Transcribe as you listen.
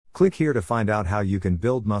Click here to find out how you can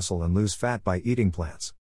build muscle and lose fat by eating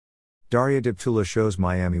plants. Daria Diptula shows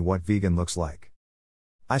Miami what vegan looks like.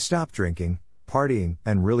 I stopped drinking, partying,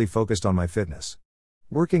 and really focused on my fitness.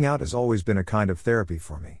 Working out has always been a kind of therapy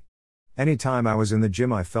for me. Anytime I was in the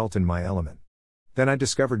gym, I felt in my element. Then I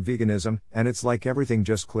discovered veganism, and it's like everything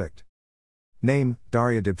just clicked. Name,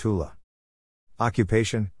 Daria Diptula.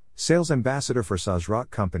 Occupation, sales ambassador for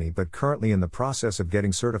Sazerac Company, but currently in the process of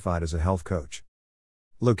getting certified as a health coach.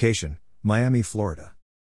 Location, Miami, Florida.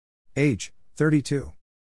 Age, 32.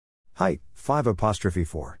 Height,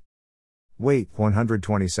 5'4". Weight,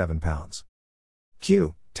 127 pounds.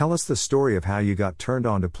 Q, tell us the story of how you got turned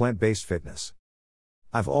on to plant-based fitness.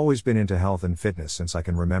 I've always been into health and fitness since I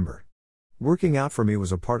can remember. Working out for me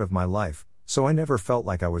was a part of my life, so I never felt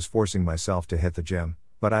like I was forcing myself to hit the gym,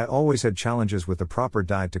 but I always had challenges with the proper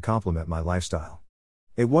diet to complement my lifestyle.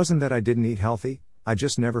 It wasn't that I didn't eat healthy, I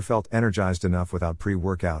just never felt energized enough without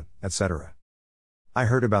pre-workout, etc. I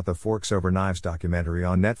heard about the Forks Over Knives documentary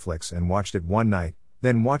on Netflix and watched it one night,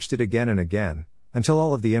 then watched it again and again, until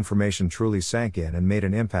all of the information truly sank in and made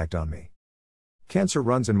an impact on me. Cancer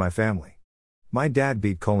runs in my family. My dad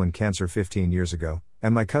beat colon cancer 15 years ago,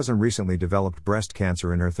 and my cousin recently developed breast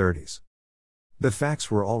cancer in her 30s. The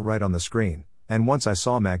facts were all right on the screen, and once I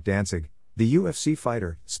saw Mac Danzig, the UFC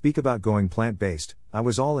fighter, speak about going plant-based, I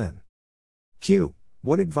was all in. Q,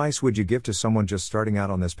 what advice would you give to someone just starting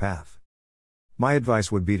out on this path? My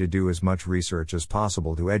advice would be to do as much research as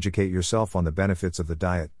possible to educate yourself on the benefits of the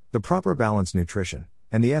diet, the proper balanced nutrition,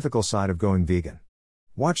 and the ethical side of going vegan.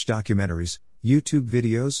 Watch documentaries, YouTube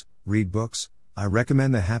videos, read books. I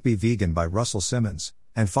recommend The Happy Vegan by Russell Simmons,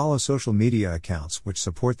 and follow social media accounts which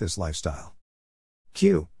support this lifestyle.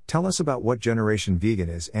 Q, tell us about what Generation Vegan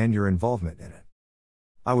is and your involvement in it.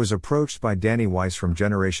 I was approached by Danny Weiss from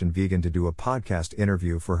Generation Vegan to do a podcast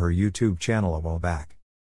interview for her YouTube channel a while back.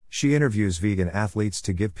 She interviews vegan athletes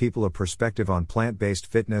to give people a perspective on plant-based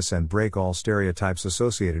fitness and break all stereotypes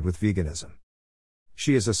associated with veganism.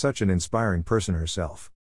 She is such an inspiring person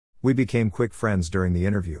herself. We became quick friends during the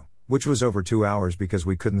interview, which was over 2 hours because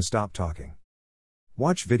we couldn't stop talking.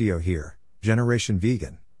 Watch video here, Generation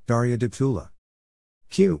Vegan, Daria Diptula.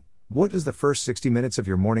 Q, what does the first 60 minutes of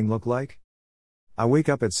your morning look like? I wake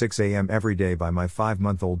up at 6 a.m. every day by my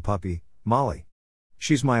 5-month-old puppy, Molly.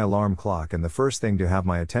 She's my alarm clock and the first thing to have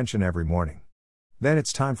my attention every morning. Then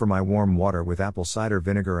it's time for my warm water with apple cider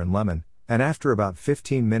vinegar and lemon, and after about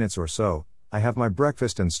 15 minutes or so, I have my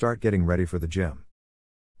breakfast and start getting ready for the gym.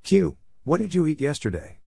 Q, what did you eat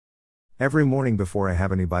yesterday? Every morning before I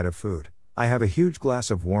have any bite of food, I have a huge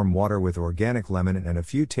glass of warm water with organic lemon and a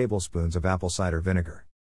few tablespoons of apple cider vinegar.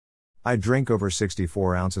 I drink over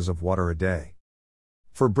 64 ounces of water a day.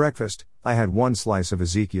 For breakfast, I had 1 slice of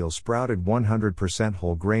Ezekiel sprouted 100%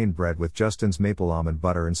 whole grain bread with Justin's maple almond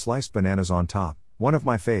butter and sliced bananas on top, one of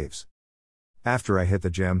my faves. After I hit the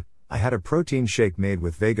gym, I had a protein shake made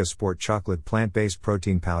with Vega Sport chocolate plant-based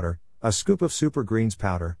protein powder, a scoop of super greens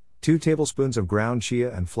powder, 2 tablespoons of ground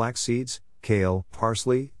chia and flax seeds, kale,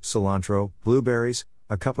 parsley, cilantro, blueberries,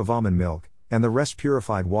 a cup of almond milk, and the rest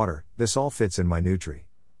purified water. This all fits in my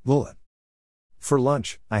Nutri-Bullet. For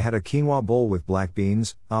lunch, I had a quinoa bowl with black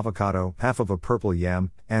beans, avocado, half of a purple yam,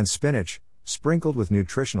 and spinach, sprinkled with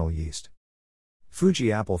nutritional yeast.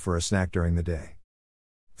 Fuji apple for a snack during the day.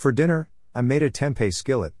 For dinner, I made a tempeh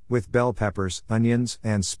skillet, with bell peppers, onions,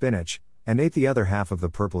 and spinach, and ate the other half of the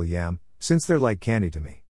purple yam, since they're like candy to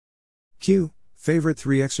me. Q, favorite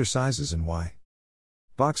 3 exercises and why?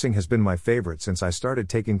 Boxing has been my favorite since I started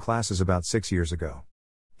taking classes about 6 years ago.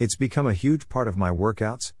 It's become a huge part of my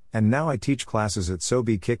workouts, and now I teach classes at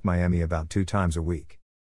Sobe Kick Miami about 2 times a week.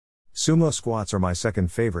 Sumo squats are my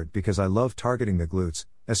second favorite because I love targeting the glutes,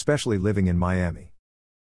 especially living in Miami.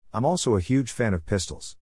 I'm also a huge fan of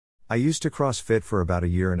pistols. I used to CrossFit for about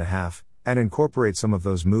 1.5 years, and incorporate some of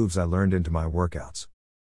those moves I learned into my workouts.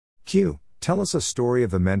 Q, tell us a story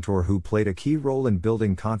of the mentor who played a key role in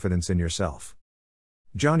building confidence in yourself.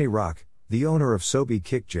 Johnny Rock, the owner of Sobe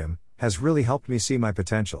Kick Gym, has really helped me see my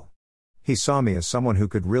potential. He saw me as someone who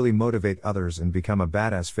could really motivate others and become a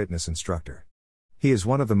badass fitness instructor. He is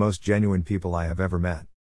one of the most genuine people I have ever met.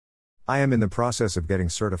 I am in the process of getting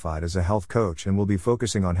certified as a health coach and will be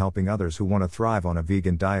focusing on helping others who want to thrive on a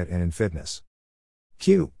vegan diet and in fitness.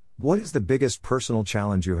 Q, what is the biggest personal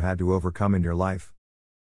challenge you have had to overcome in your life?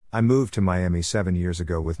 I moved to Miami 7 years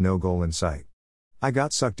ago with no goal in sight. I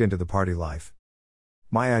got sucked into the party life.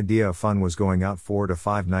 My idea of fun was going out 4 to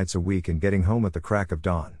 5 nights a week and getting home at the crack of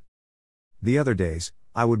dawn. The other days,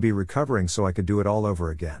 I would be recovering so I could do it all over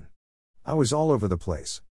again. I was all over the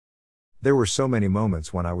place. There were so many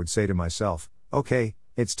moments when I would say to myself, okay,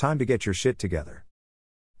 it's time to get your shit together.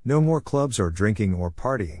 No more clubs or drinking or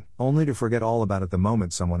partying, only to forget all about it the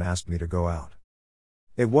moment someone asked me to go out.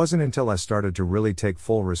 It wasn't until I started to really take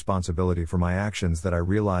full responsibility for my actions that I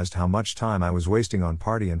realized how much time I was wasting on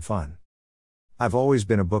party and fun. I've always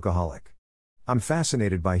been a bookaholic. I'm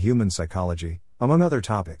fascinated by human psychology, among other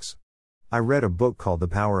topics. I read a book called The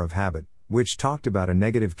Power of Habit, which talked about a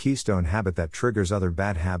negative keystone habit that triggers other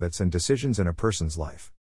bad habits and decisions in a person's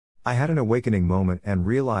life. I had an awakening moment and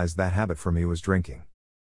realized that habit for me was drinking.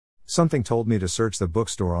 Something told me to search the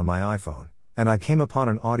bookstore on my iPhone, and I came upon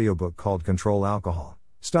an audiobook called Control Alcohol,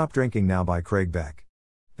 Stop Drinking Now by Craig Beck.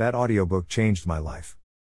 That audiobook changed my life.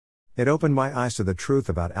 It opened my eyes to the truth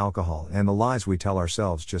about alcohol and the lies we tell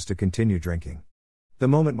ourselves just to continue drinking. The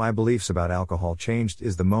moment my beliefs about alcohol changed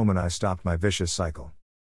is the moment I stopped my vicious cycle.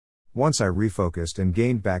 Once I refocused and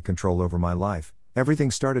gained back control over my life, everything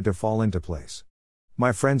started to fall into place.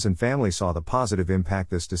 My friends and family saw the positive impact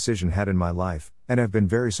this decision had in my life, and have been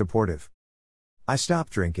very supportive. I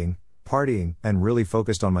stopped drinking, partying, and really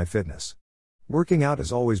focused on my fitness. Working out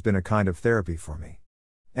has always been a kind of therapy for me.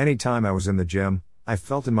 Anytime I was in the gym, I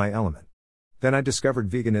felt in my element. Then I discovered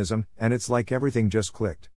veganism, and it's like everything just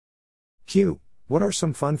clicked. Q, what are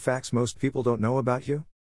some fun facts most people don't know about you?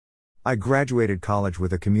 I graduated college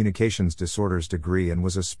with a communications disorders degree and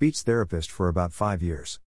was a speech therapist for about 5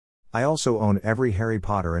 years. I also own every Harry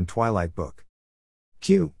Potter and Twilight book.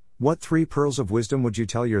 Q, what 3 pearls of wisdom would you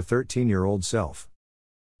tell your 13-year-old self?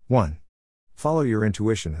 1. Follow your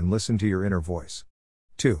intuition and listen to your inner voice.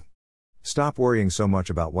 2. Stop worrying so much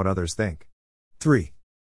about what others think. 3.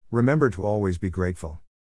 Remember to always be grateful.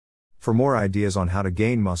 For more ideas on how to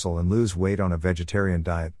gain muscle and lose weight on a vegetarian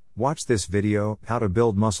diet, watch this video, How to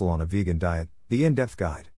Build Muscle on a Vegan Diet, the in-depth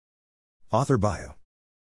guide. Author bio.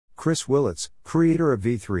 Chris Willits, creator of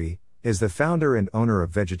V3, is the founder and owner of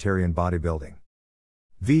Vegetarian Bodybuilding.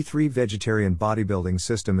 V3 Vegetarian Bodybuilding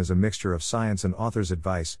System is a mixture of science and author's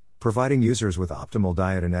advice, providing users with optimal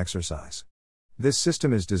diet and exercise. This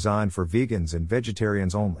system is designed for vegans and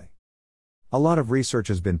vegetarians only. A lot of research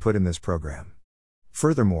has been put in this program.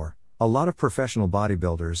 Furthermore, a lot of professional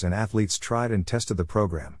bodybuilders and athletes tried and tested the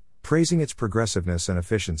program, praising its progressiveness and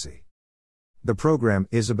efficiency. The program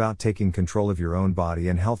is about taking control of your own body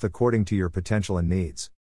and health according to your potential and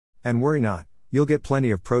needs. And worry not, you'll get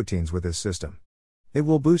plenty of proteins with this system. It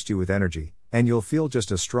will boost you with energy, and you'll feel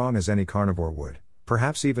just as strong as any carnivore would,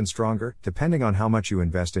 perhaps even stronger, depending on how much you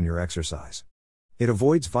invest in your exercise. It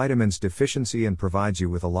avoids vitamins deficiency and provides you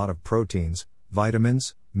with a lot of proteins,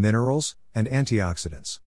 vitamins, minerals, and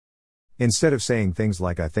antioxidants. Instead of saying things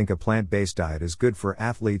like I think a plant-based diet is good for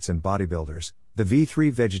athletes and bodybuilders, the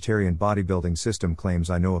V3 Vegetarian Bodybuilding System claims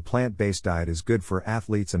I know a plant-based diet is good for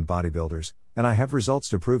athletes and bodybuilders, and I have results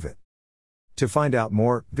to prove it. To find out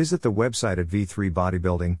more, visit the website at V3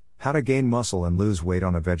 Bodybuilding, How to Gain Muscle and Lose Weight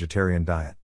on a Vegetarian Diet.